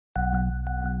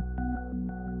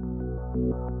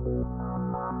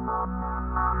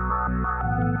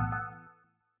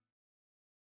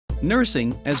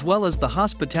Nursing, as well as the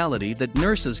hospitality that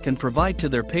nurses can provide to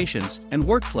their patients and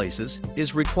workplaces,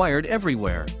 is required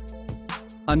everywhere.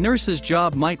 A nurse's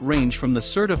job might range from the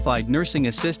Certified Nursing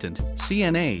Assistant,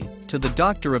 CNA, to the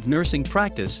Doctor of Nursing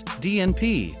Practice,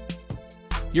 DNP.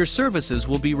 Your services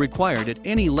will be required at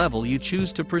any level you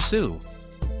choose to pursue.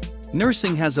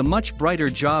 Nursing has a much brighter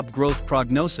job growth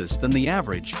prognosis than the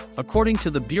average, according to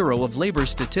the Bureau of Labor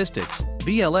Statistics,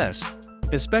 BLS,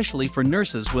 especially for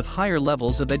nurses with higher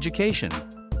levels of education.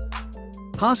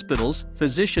 Hospitals,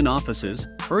 physician offices,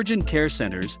 urgent care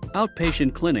centers,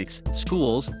 outpatient clinics,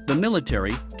 schools, the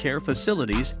military, care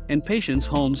facilities, and patients'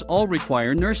 homes all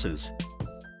require nurses.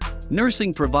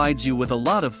 Nursing provides you with a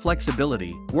lot of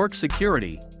flexibility, work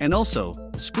security, and also,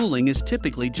 schooling is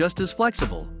typically just as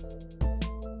flexible.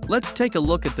 Let's take a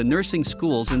look at the nursing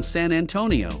schools in San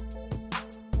Antonio.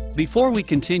 Before we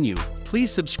continue,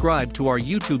 please subscribe to our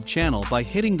YouTube channel by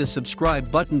hitting the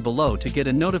subscribe button below to get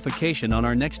a notification on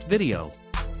our next video.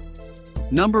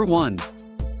 Number 1.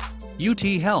 UT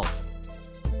Health.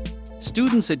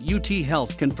 Students at UT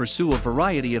Health can pursue a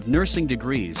variety of nursing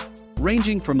degrees,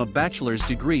 ranging from a bachelor's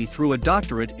degree through a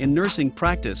doctorate in nursing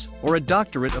practice or a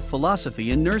doctorate of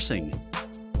philosophy in nursing.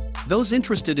 Those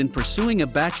interested in pursuing a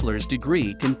bachelor's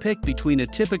degree can pick between a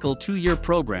typical 2-year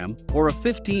program or a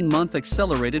 15-month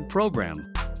accelerated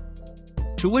program.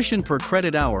 Tuition per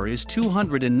credit hour is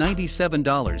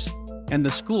 $297, and the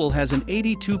school has an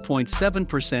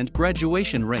 82.7%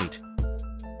 graduation rate.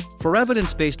 For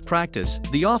evidence-based practice,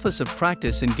 the Office of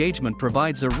Practice Engagement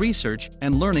provides a research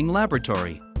and learning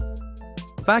laboratory.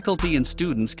 Faculty and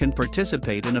students can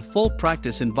participate in a full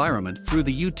practice environment through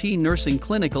the UT Nursing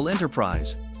Clinical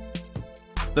Enterprise.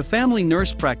 The family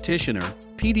nurse practitioner,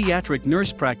 pediatric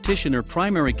nurse practitioner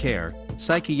primary care,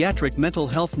 psychiatric mental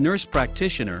health nurse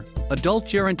practitioner, adult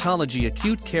gerontology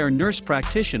acute care nurse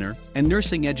practitioner, and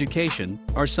nursing education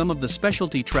are some of the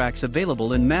specialty tracks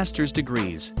available in master's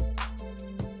degrees.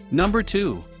 Number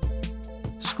 2.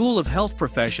 School of Health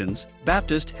Professions,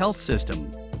 Baptist Health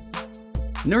System.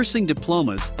 Nursing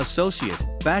diplomas, associate,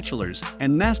 bachelor's,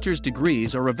 and master's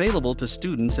degrees are available to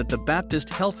students at the Baptist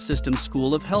Health System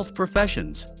School of Health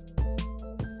Professions.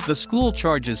 The school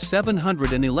charges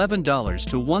 $711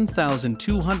 to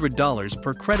 $1,200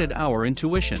 per credit hour in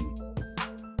tuition.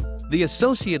 The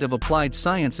Associate of Applied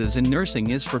Sciences in Nursing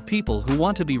is for people who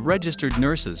want to be registered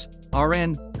nurses,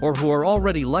 RN, or who are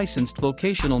already licensed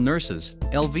vocational nurses,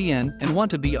 LVN, and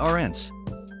want to be RNs.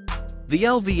 The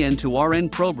LVN to RN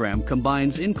program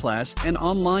combines in-class and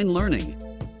online learning.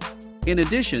 In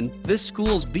addition, this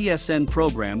school's BSN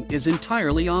program is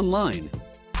entirely online.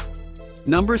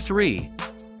 Number 3.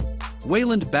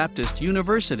 Wayland Baptist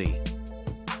University.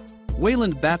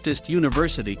 Wayland Baptist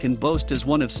University can boast as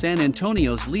one of San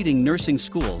Antonio's leading nursing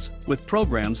schools, with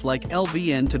programs like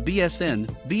LVN to BSN,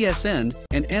 BSN,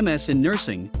 and MS in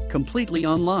nursing, completely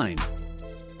online.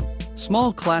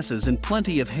 Small classes and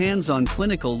plenty of hands-on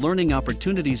clinical learning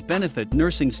opportunities benefit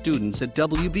nursing students at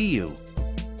WBU.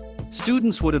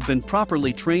 Students would have been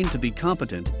properly trained to be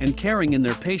competent and caring in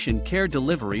their patient care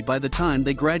delivery by the time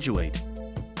they graduate.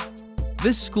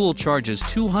 This school charges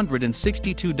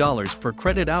 $262 per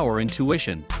credit hour in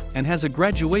tuition and has a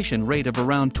graduation rate of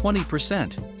around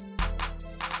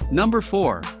 20%. Number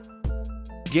 4.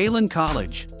 Galen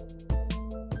College.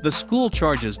 The school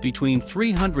charges between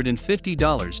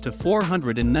 $350 to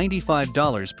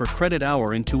 $495 per credit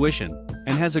hour in tuition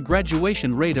and has a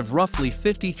graduation rate of roughly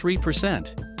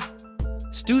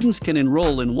 53%. Students can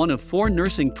enroll in one of 4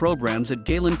 nursing programs at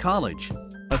Galen College: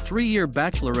 a 3-year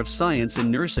Bachelor of Science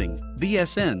in Nursing,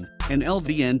 BSN, an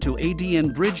LVN to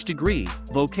ADN Bridge Degree,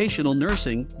 Vocational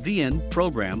Nursing, VN,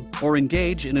 program, or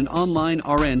engage in an online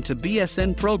RN to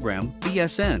BSN program,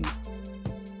 BSN.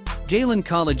 Galen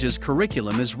College's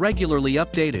curriculum is regularly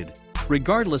updated,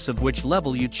 regardless of which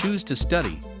level you choose to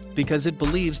study, because it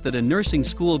believes that a nursing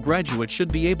school graduate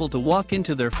should be able to walk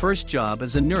into their first job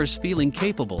as a nurse feeling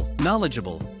capable,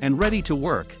 knowledgeable, and ready to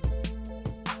work.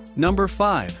 Number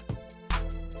 5.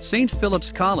 St.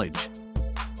 Philip's College.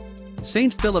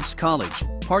 St. Philip's College,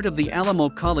 part of the Alamo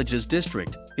Colleges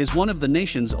District, is one of the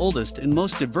nation's oldest and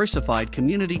most diversified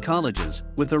community colleges,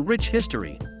 with a rich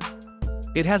history.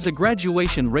 It has a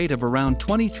graduation rate of around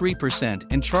 23%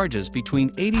 and charges between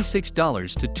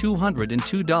 $86 to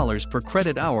 $202 per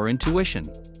credit hour in tuition.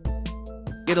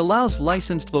 It allows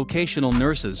licensed vocational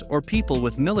nurses or people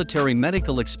with military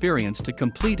medical experience to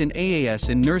complete an AAS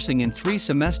in nursing in 3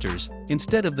 semesters,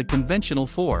 instead of the conventional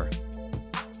 4.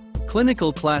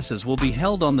 Clinical classes will be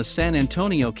held on the San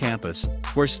Antonio campus,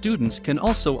 where students can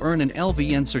also earn an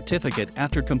LVN certificate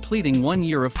after completing 1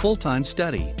 year of full-time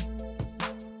study.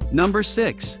 Number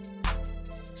 6.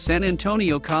 San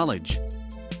Antonio College.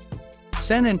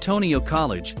 San Antonio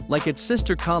College, like its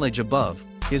sister college above,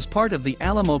 is part of the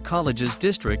Alamo Colleges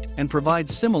district and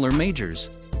provides similar majors.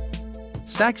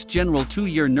 SAC's General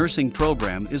 2-year nursing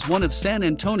program is one of San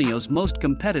Antonio's most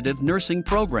competitive nursing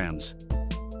programs.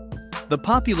 The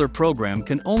popular program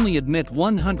can only admit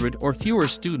 100 or fewer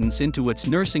students into its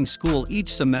nursing school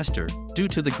each semester due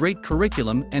to the great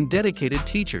curriculum and dedicated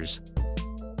teachers.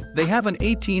 They have an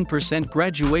 18%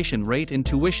 graduation rate in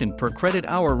tuition per credit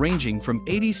hour ranging from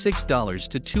 $86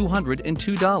 to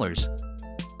 $202.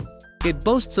 It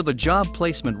boasts of a job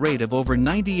placement rate of over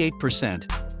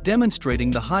 98%,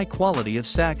 demonstrating the high quality of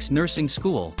SAC's nursing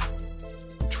school.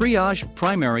 Triage,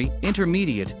 primary,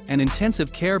 intermediate, and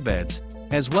intensive care beds,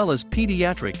 as well as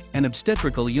pediatric and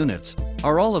obstetrical units,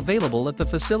 are all available at the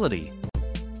facility.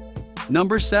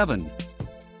 Number 7.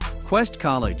 Quest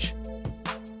College.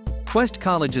 Quest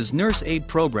College's nurse aid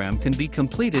program can be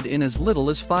completed in as little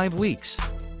as 5 weeks.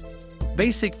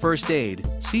 Basic first aid,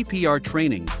 CPR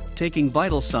training, taking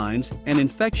vital signs, and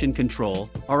infection control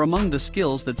are among the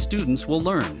skills that students will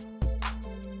learn.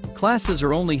 Classes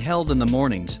are only held in the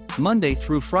mornings, Monday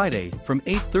through Friday, from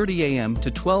 8:30 a.m.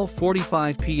 to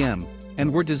 12:45 p.m., and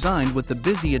were designed with the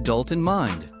busy adult in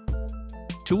mind.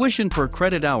 Tuition per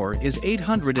credit hour is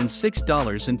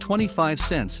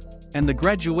 $806.25, and the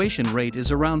graduation rate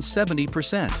is around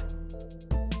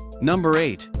 70%. Number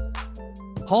 8.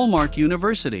 Hallmark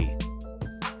University.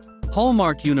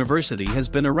 Hallmark University has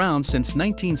been around since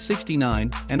 1969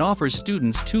 and offers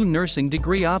students 2 nursing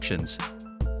degree options.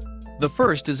 The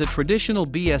first is a traditional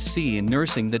BSc in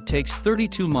nursing that takes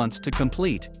 32 months to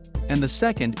complete, and the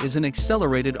second is an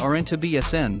accelerated RN to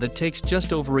BSN that takes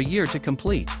just over a year to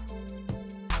complete.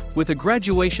 With a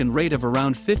graduation rate of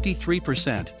around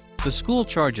 53%, the school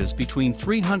charges between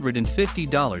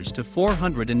 $350 to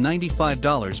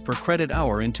 $495 per credit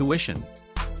hour in tuition.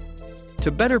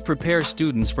 To better prepare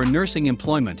students for nursing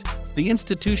employment, the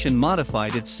institution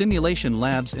modified its simulation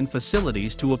labs and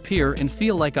facilities to appear and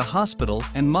feel like a hospital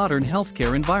and modern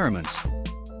healthcare environments.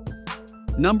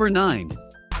 Number 9.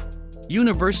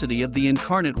 University of the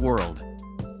Incarnate World.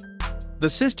 The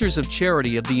Sisters of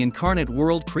Charity of the Incarnate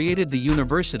World created the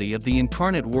University of the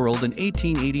Incarnate World in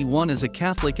 1881 as a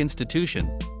Catholic institution,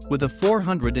 with a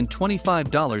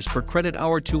 $425 per credit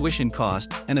hour tuition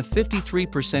cost and a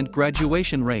 53%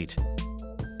 graduation rate.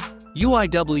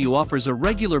 UIW offers a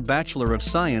regular Bachelor of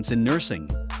Science in Nursing,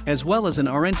 as well as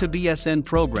an RN to BSN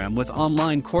program with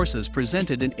online courses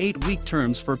presented in 8-week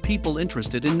terms for people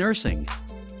interested in nursing.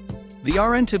 The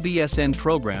RN to BSN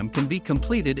program can be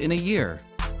completed in a year.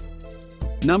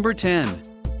 Number 10.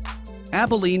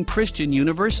 Abilene Christian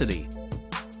University.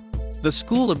 The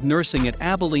School of Nursing at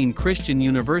Abilene Christian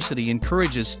University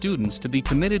encourages students to be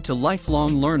committed to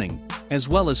lifelong learning, as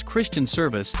well as Christian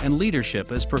service and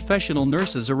leadership as professional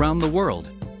nurses around the world.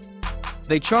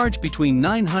 They charge between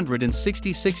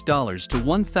 $966 to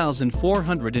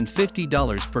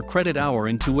 $1,450 per credit hour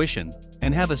in tuition,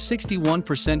 and have a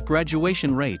 61%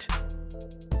 graduation rate.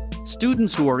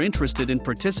 Students who are interested in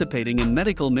participating in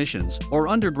medical missions or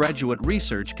undergraduate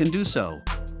research can do so.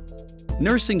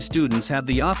 Nursing students have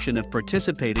the option of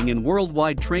participating in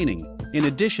worldwide training, in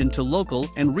addition to local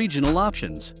and regional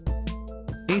options.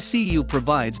 ACU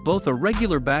provides both a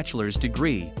regular bachelor's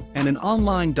degree and an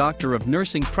online Doctor of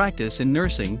Nursing Practice in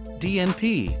Nursing,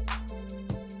 DNP.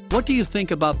 What do you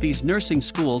think about these nursing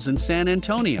schools in San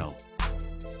Antonio?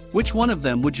 Which one of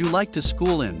them would you like to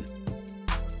school in?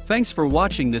 Thanks for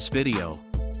watching this video.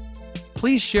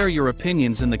 Please share your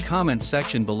opinions in the comments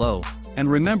section below, and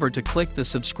remember to click the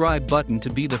subscribe button to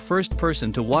be the first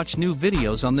person to watch new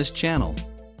videos on this channel.